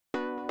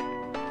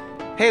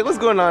Hey, what's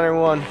going on,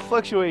 everyone?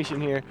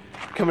 Fluctuation here,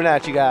 coming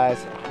at you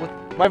guys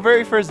with my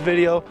very first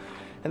video.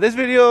 And this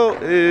video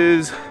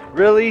is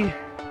really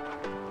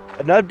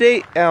an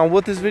update on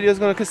what this video is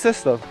going to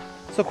consist of.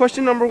 So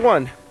question number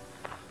one,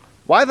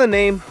 why the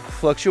name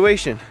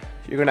Fluctuation?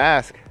 You're going to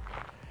ask.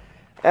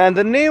 And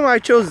the name I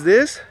chose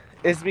this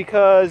is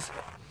because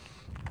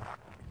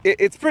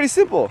it's pretty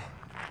simple.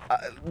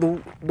 The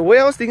way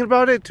I was thinking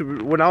about it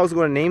when I was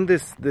going to name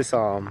this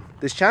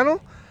channel,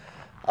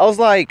 I was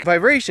like,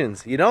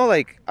 vibrations, you know,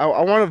 like I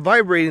want to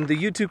vibrate in the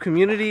YouTube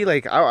community.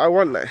 Like I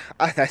want,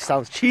 that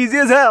sounds cheesy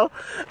as hell,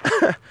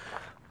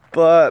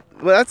 but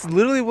that's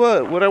literally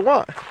what I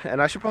want.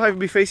 And I should probably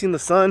be facing the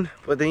sun,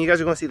 but then you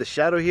guys are gonna see the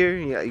shadow here.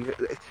 Yeah,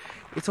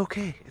 it's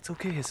okay,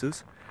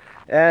 Jesus.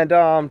 And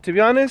to be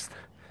honest,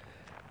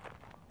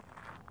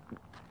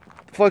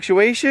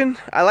 Fluctuation,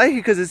 I like it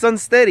because it's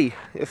unsteady.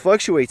 It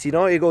fluctuates, you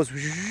know, it goes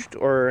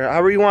or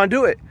however you want to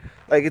do it.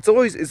 Like it's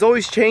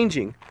always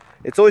changing.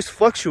 It's always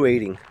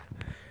fluctuating.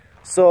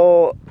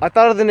 So I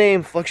thought of the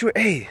name Fluctuate.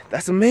 Hey,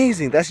 that's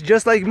amazing. That's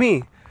just like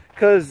me.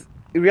 Because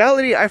in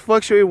reality, I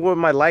fluctuate with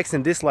my likes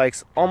and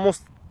dislikes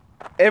almost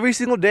every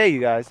single day,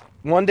 you guys.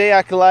 One day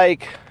I could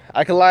like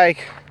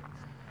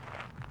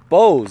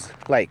bows,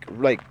 like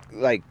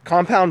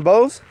compound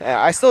bows.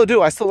 I still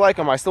do. I still like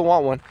them. I still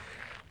want one.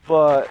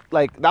 But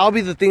like that'll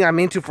be the thing I'm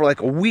into for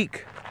like a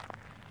week,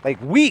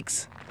 like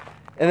weeks.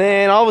 And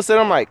then all of a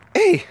sudden I'm like,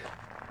 hey,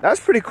 that's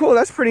pretty cool.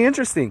 That's pretty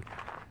interesting.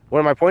 What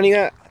am I pointing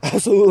at?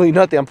 Absolutely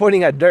nothing. I'm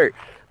pointing at dirt.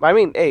 But I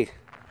mean, hey,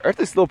 Earth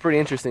is still pretty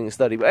interesting to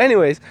study. But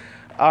anyways,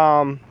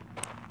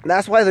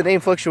 that's why the name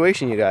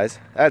Fluctuation, you guys.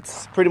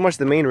 That's pretty much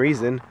the main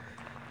reason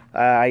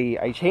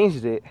I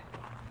changed it.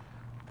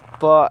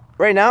 But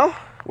right now,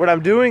 what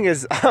I'm doing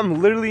is I'm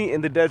literally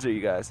in the desert,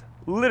 you guys.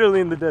 Literally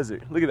in the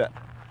desert. Look at that.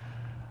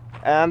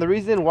 And the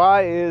reason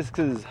why is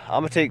because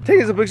I'm gonna take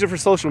this a picture for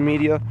social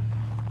media,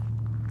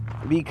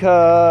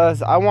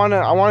 because I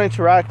wanna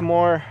interact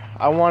more.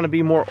 I want to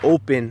be more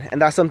open,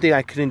 and that's something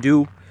I couldn't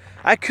do.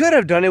 I could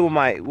have done it with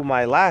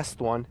my last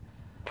one,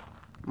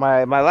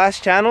 my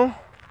last channel,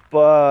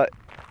 but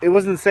it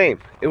wasn't the same.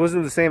 It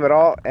wasn't the same at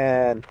all,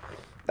 and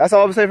that's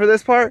all I'm saying for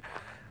this part.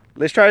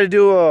 Let's try to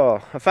do a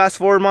fast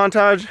forward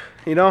montage,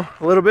 you know,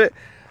 a little bit.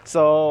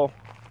 So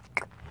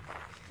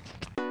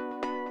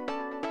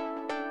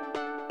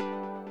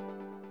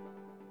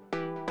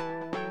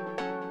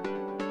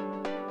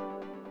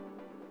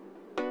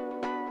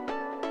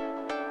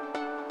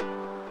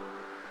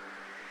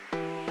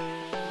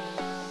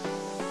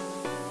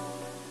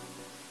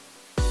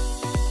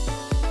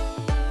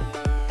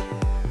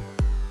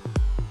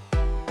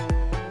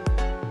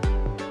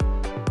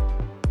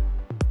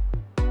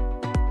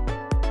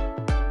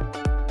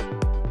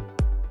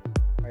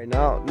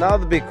now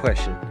the big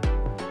question,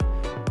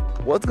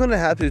 what's gonna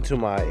happen to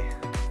my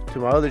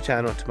other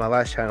channel, to my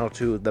last channel,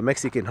 to the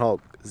Mexican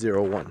Hulk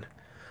 01?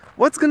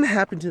 What's gonna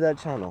happen to that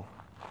channel?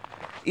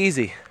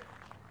 Easy.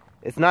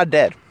 It's not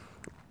dead.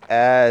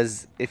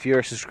 As if you're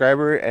a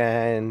subscriber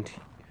and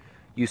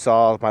you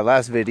saw my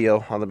last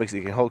video on the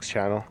Mexican Hulk's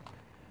channel,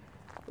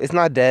 it's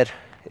not dead.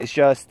 It's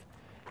just,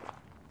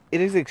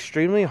 it is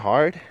extremely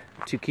hard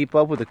to keep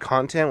up with the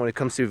content when it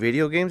comes to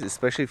video games,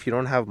 especially if you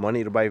don't have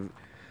money to buy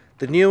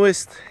the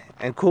newest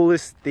and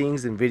coolest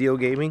things in video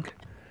gaming.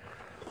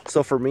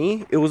 So for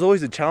me, it was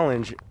always a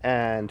challenge,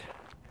 and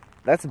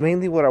that's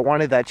mainly what I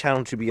wanted that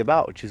channel to be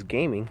about, which is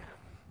gaming.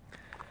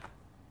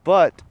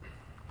 But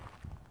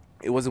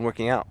it wasn't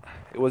working out.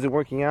 It wasn't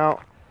working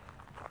out.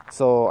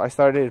 So I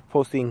started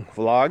posting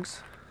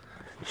vlogs,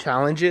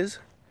 challenges,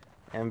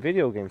 and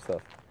video game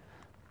stuff.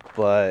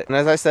 But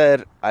as I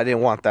said, I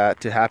didn't want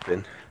that to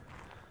happen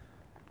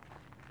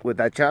with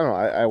that channel.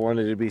 I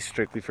wanted it to be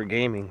strictly for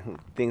gaming,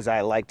 things I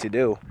like to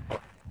do.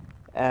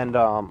 And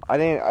I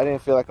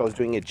didn't feel like I was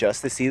doing it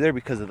justice either,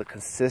 because of the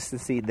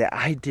consistency that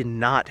I did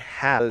not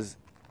have.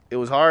 It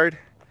was hard,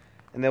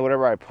 and then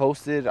whatever I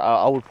posted,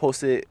 I would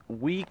post it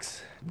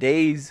weeks,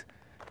 days,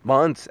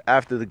 months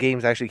after the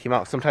games actually came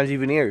out. Sometimes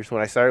even years.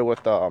 When I started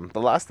with The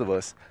Last of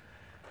Us,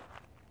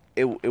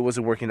 it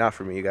wasn't working out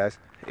for me, you guys.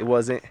 It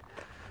wasn't.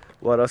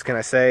 What else can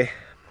I say?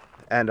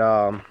 And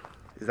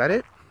is that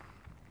it?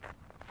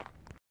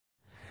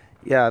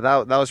 Yeah,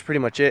 that was pretty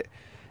much it.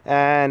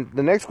 And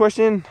the next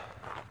question,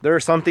 there are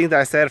some things that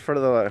I said for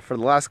the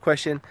last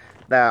question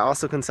that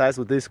also coincides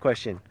with this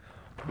question.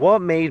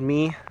 What made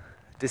me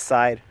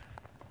decide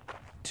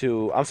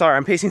to? I'm sorry,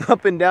 I'm pacing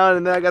up and down,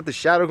 and then I got the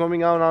shadow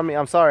coming out on me.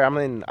 I'm sorry,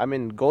 I'm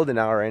in golden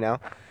hour right now.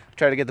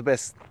 Try to get the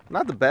best,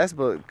 not the best,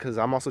 but because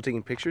I'm also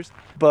taking pictures.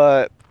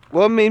 But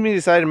what made me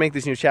decide to make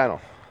this new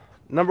channel?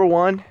 Number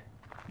one,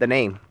 the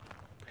name.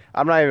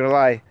 I'm not even gonna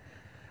lie,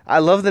 I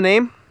love the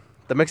name,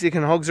 the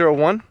Mexican Hulk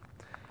 01.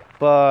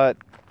 But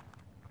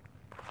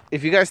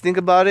if you guys think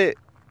about it,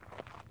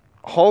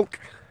 Hulk,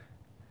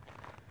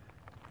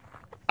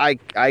 I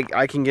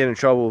can get in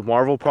trouble with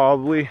Marvel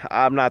probably.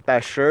 I'm not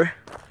that sure.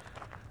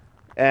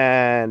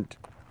 And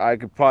I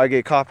could probably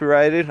get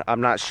copyrighted. I'm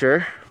not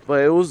sure.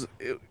 But it was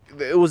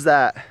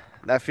that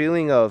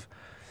feeling of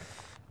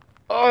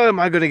oh, am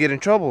I gonna get in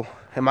trouble?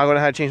 Am I gonna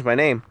have to change my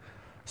name?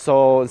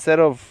 So instead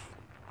of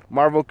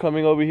Marvel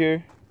coming over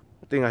here,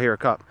 I think I hear a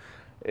cop.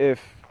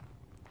 If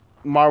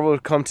Marvel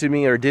would come to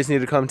me or Disney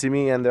to come to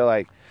me and they're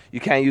like, you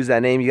can't use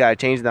that name, you gotta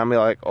change it, I'm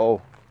like,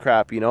 oh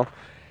crap, you know.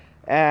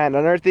 And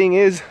another thing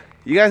is,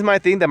 you guys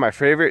might think that my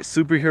favorite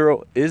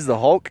superhero is the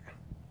Hulk.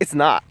 It's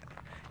not.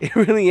 It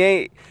really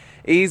ain't.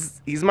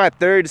 He's my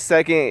third,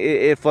 second.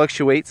 It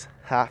fluctuates.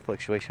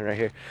 Fluctuation right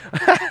here.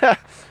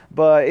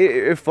 But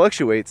it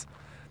fluctuates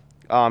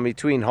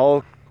between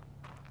Hulk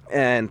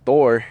and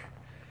Thor.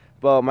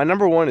 But my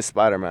number one is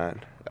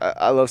Spider-Man.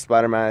 I love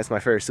Spider-Man. It's my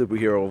favorite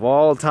superhero of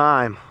all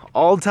time.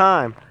 All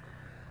time.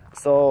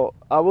 So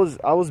I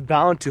was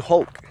bound to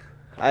Hulk.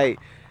 I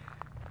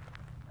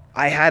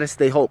had to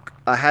stay Hulk.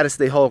 I had to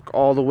stay Hulk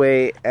all the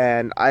way,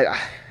 and I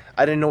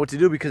didn't know what to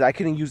do because I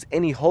couldn't use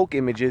any Hulk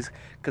images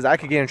because I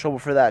could get in trouble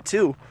for that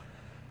too.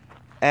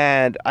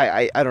 And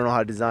I don't know how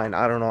to design.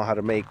 I don't know how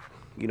to make,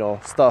 you know,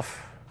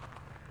 stuff,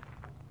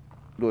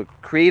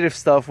 creative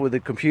stuff with the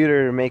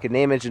computer to make an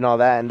image and all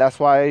that. And that's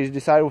why I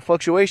decided with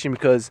Fluctuation,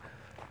 because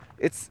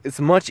it's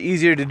much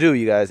easier to do,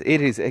 you guys.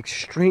 It is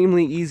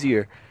extremely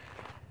easier.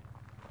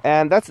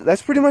 And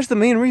that's pretty much the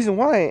main reason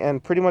why,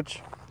 and pretty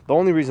much the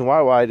only reason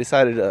why I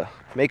decided to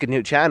make a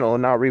new channel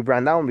and not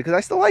rebrand that one, because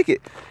I still like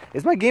it.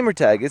 It's my gamer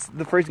tag. It's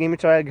the first gamer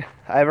tag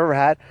I've ever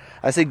had.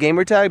 I say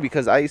gamer tag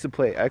because I used to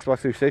play Xbox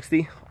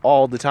 360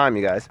 all the time,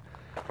 you guys.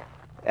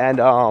 And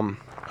I'm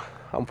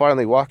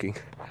finally walking.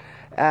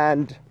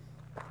 And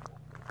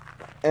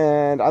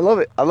I love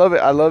it. I love it.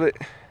 I love it.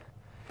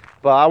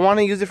 But I want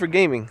to use it for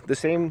gaming. The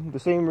same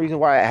reason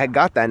why I had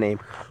got that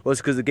name was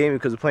because of gaming,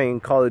 because of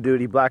playing Call of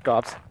Duty Black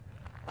Ops.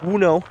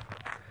 Uno.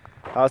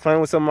 I was playing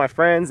with some of my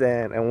friends,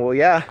 and well,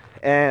 yeah.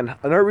 And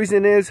another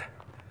reason is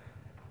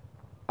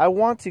I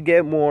want to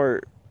get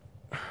more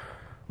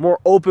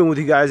open with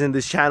you guys in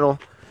this channel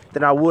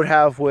than I would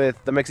have with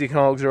the Mexican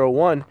Hulk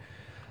 01.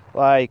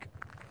 Like,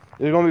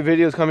 there's gonna be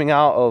videos coming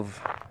out of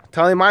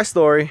telling my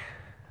story,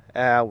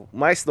 and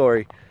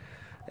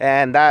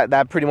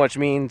that pretty much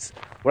means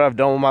what I've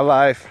done with my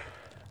life,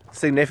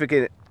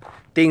 significant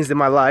things in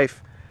my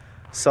life.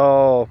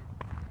 So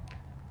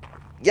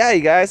yeah,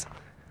 you guys,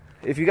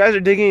 if you guys are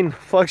digging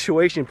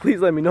Fluctuation, please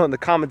let me know in the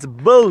comments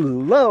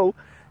below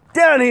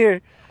down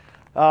here.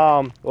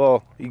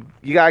 Well,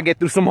 you gotta get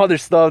through some other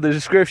stuff, the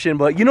description,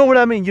 but you know what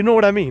I mean. You know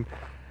what I mean.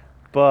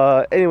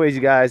 But anyways,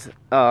 you guys,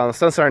 the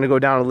sun's starting to go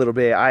down a little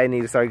bit. I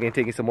need to start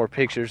taking some more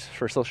pictures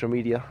for social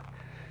media.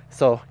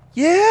 So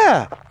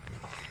yeah.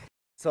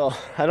 So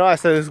I know I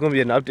said this was gonna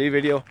be an update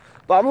video,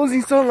 but I'm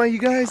losing sunlight, you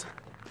guys.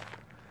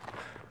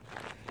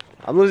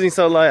 I'm losing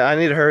sunlight. I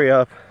need to hurry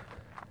up.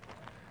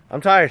 I'm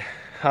tired.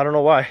 I don't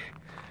know why,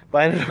 but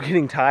I ended up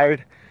getting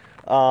tired.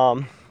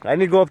 I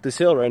need to go up this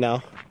hill right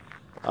now.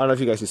 I don't know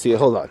if you guys can see it.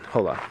 Hold on,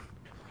 hold on.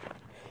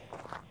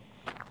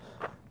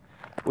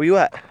 Where you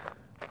at?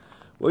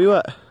 Where you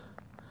at?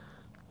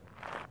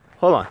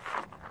 Hold on.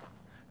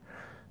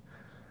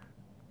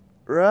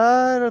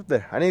 Right up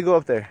there. I need to go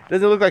up there.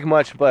 Doesn't look like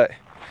much, but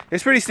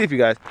it's pretty steep, you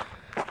guys.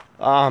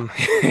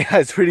 Yeah,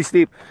 it's pretty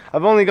steep.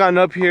 I've only gotten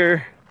up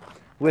here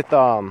with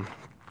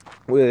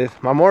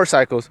my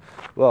motorcycles.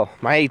 Well,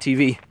 my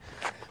ATV,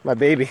 my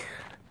baby.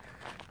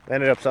 I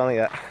ended up selling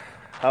that.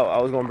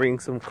 I was gonna bring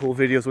some cool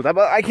videos with that,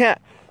 but I can't.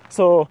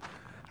 So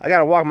I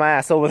gotta walk my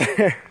ass over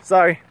there.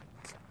 Sorry.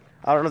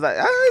 I don't know that.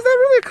 Is that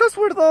really a cuss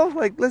word though?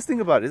 Like, let's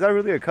think about it. Is that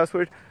really a cuss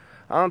word?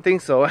 I don't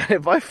think so. And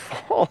if I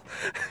fall,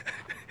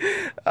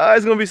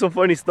 it's gonna be some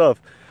funny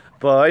stuff.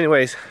 But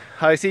anyways,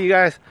 I see you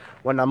guys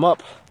when I'm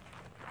up.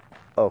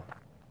 Oh,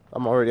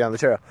 I'm already on the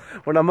trail.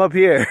 When I'm up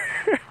here.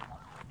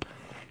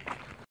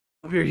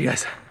 Up here, you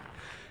guys.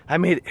 I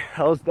made it.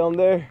 I was down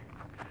there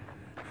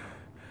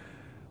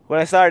when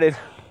I started.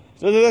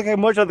 It doesn't look like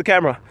much on the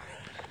camera,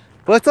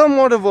 but it's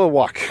somewhat of a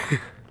walk.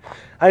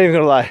 I ain't even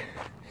gonna lie.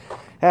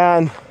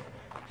 And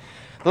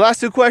the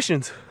last two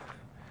questions: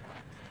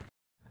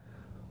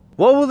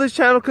 what will this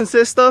channel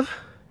consist of?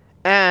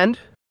 And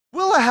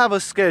will I have a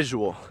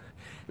schedule?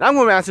 And I'm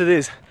gonna answer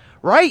this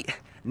right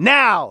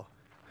now.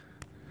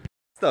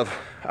 Stuff.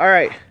 All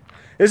right.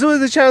 This is what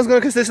the channel is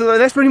gonna consist of.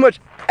 That's pretty much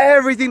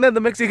everything that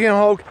the Mexican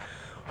Hulk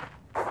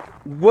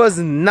was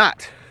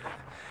not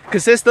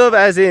consist of,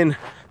 as in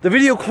the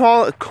video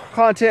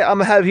content I'm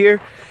gonna have here,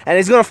 and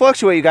it's gonna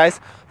fluctuate, you guys.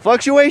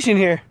 Fluctuation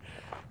here,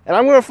 and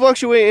I'm gonna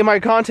fluctuate in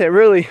my content,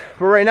 really.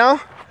 But right now,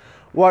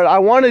 what I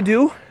want to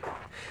do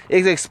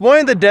is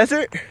exploring the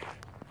desert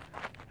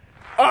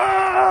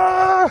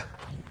at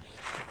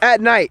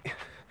night.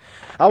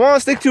 I want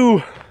to stick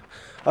to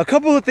a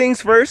couple of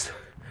things first,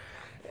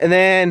 and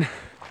then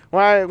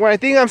when I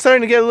think I'm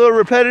starting to get a little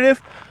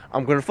repetitive,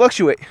 I'm gonna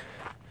fluctuate.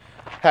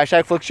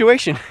 Hashtag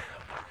fluctuation.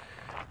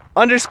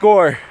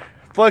 Underscore.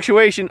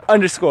 Fluctuation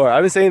underscore.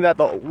 I've been saying that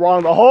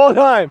wrong the whole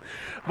time,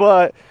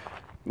 but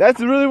that's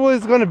really what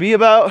it's going to be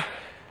about.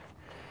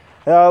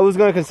 What's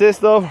going to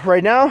consist of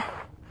right now.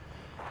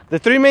 The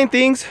three main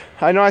things.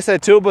 I know I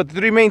said two, but the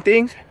three main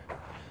things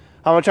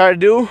I'm going to try to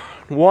do.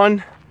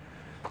 One,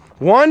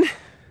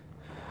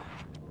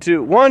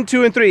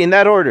 two, and three in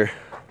that order.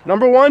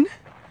 Number one,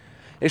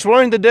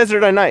 exploring the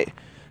desert at night.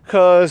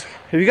 Because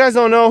if you guys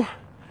don't know,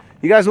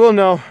 you guys will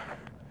know,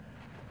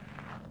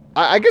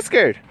 I get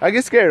scared. I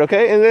get scared,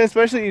 okay? And then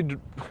especially,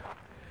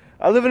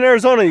 I live in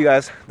Arizona, you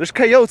guys. There's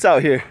coyotes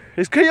out here.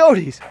 There's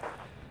coyotes.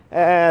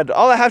 And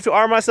all I have to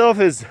arm myself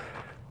is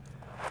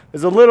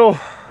a little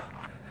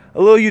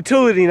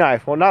utility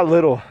knife. Well, not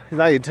little. It's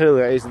not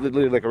utility. It's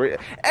literally like a...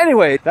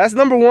 Anyway, that's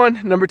number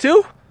one. Number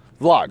two,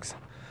 vlogs.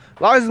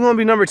 Vlogs is going to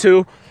be number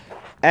two.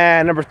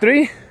 And number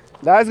three,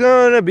 that's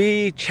going to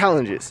be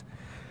challenges.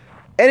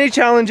 Any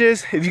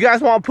challenges, if you guys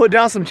want to put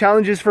down some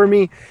challenges for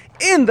me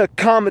in the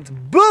comments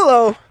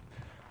below,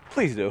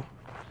 please do.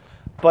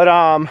 But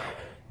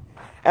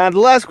and the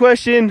last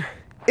question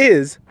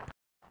is,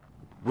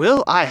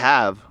 will I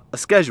have a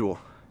schedule?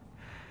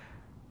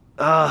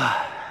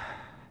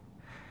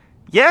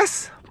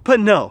 Yes, but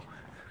no.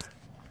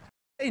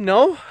 I say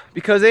no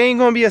because there ain't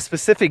gonna be a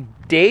specific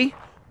day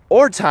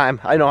or time.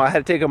 I know I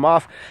had to take them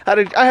off. I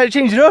had to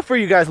change it up for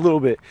you guys a little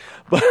bit.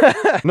 But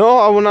no,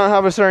 I will not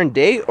have a certain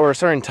date or a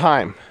certain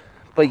time.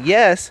 But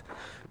yes,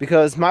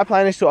 because my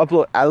plan is to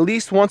upload at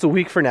least once a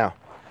week for now.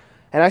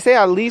 And I say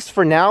at least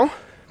for now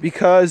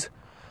because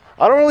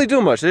I don't really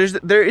do much.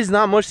 There is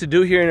not much to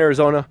do here in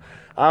Arizona.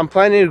 I'm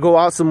planning to go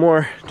out some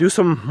more, do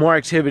some more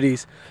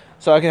activities,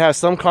 so I can have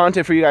some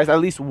content for you guys at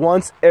least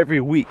once every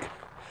week.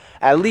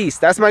 At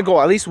least, that's my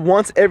goal, at least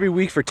once every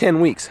week for 10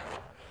 weeks.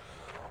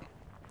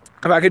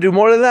 If I could do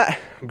more than that,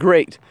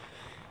 great.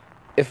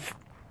 If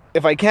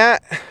I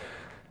can't,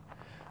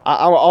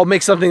 I'll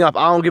make something up.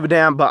 I don't give a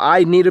damn, but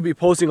I need to be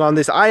posting on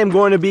this. I am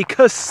going to be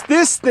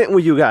consistent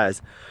with you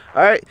guys.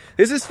 All right,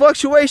 this is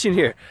fluctuation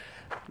here.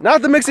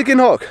 Not the Mexican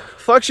Hulk.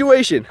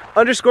 Fluctuation,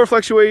 underscore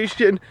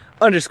fluctuation,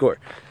 underscore.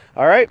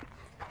 All right,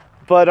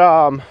 but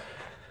I'm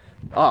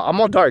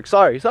all dark.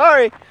 Sorry.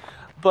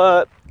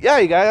 But yeah,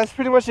 you guys, that's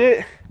pretty much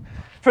it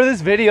for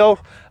this video.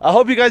 I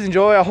hope you guys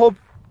enjoy. I hope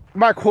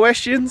my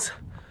questions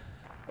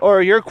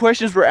or your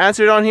questions were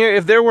answered on here.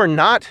 If there were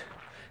not,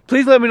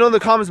 please let me know in the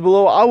comments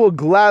below. I will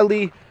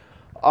gladly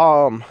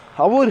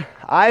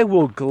I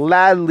will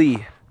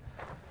gladly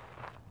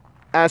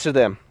answer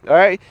them. All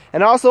right,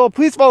 and also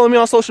please follow me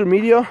on social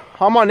media.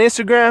 I'm on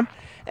Instagram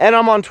and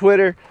I'm on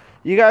Twitter.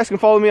 You guys can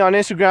follow me on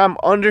Instagram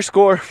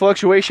underscore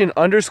fluctuation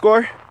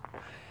underscore,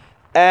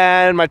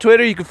 and my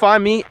Twitter you can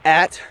find me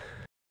at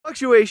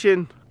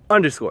fluctuation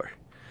underscore.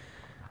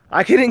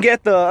 I couldn't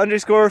get the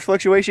underscore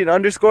fluctuation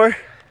underscore.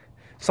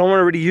 Someone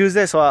already used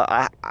it, so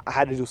I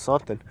had to do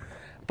something.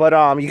 But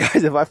you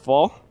guys, if I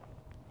fall,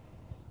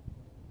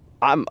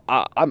 I'm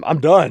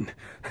done.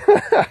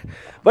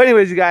 But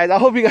anyways, you guys, I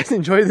hope you guys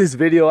enjoyed this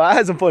video. I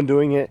had some fun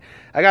doing it.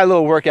 I got a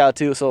little workout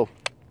too, so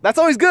that's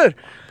always good.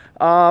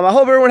 I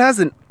hope everyone has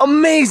an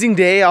amazing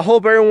day. I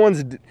hope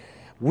everyone's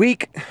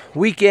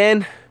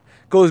weekend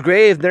goes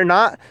great. If they're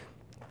not,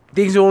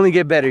 things will only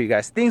get better, you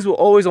guys. Things will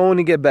always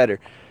only get better.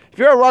 If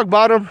you're at rock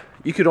bottom,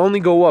 you could only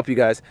go up, you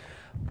guys.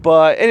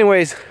 But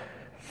anyways,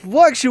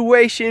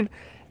 fluctuation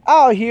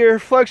out here.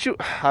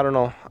 I don't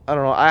know.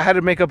 I had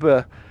to make up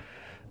an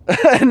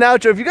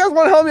outro. If you guys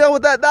want to help me out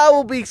with that, that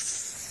will be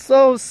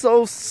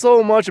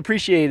so much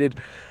appreciated.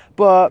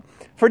 But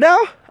for now,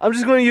 I'm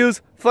just going to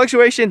use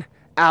fluctuation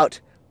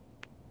out.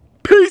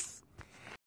 Peace.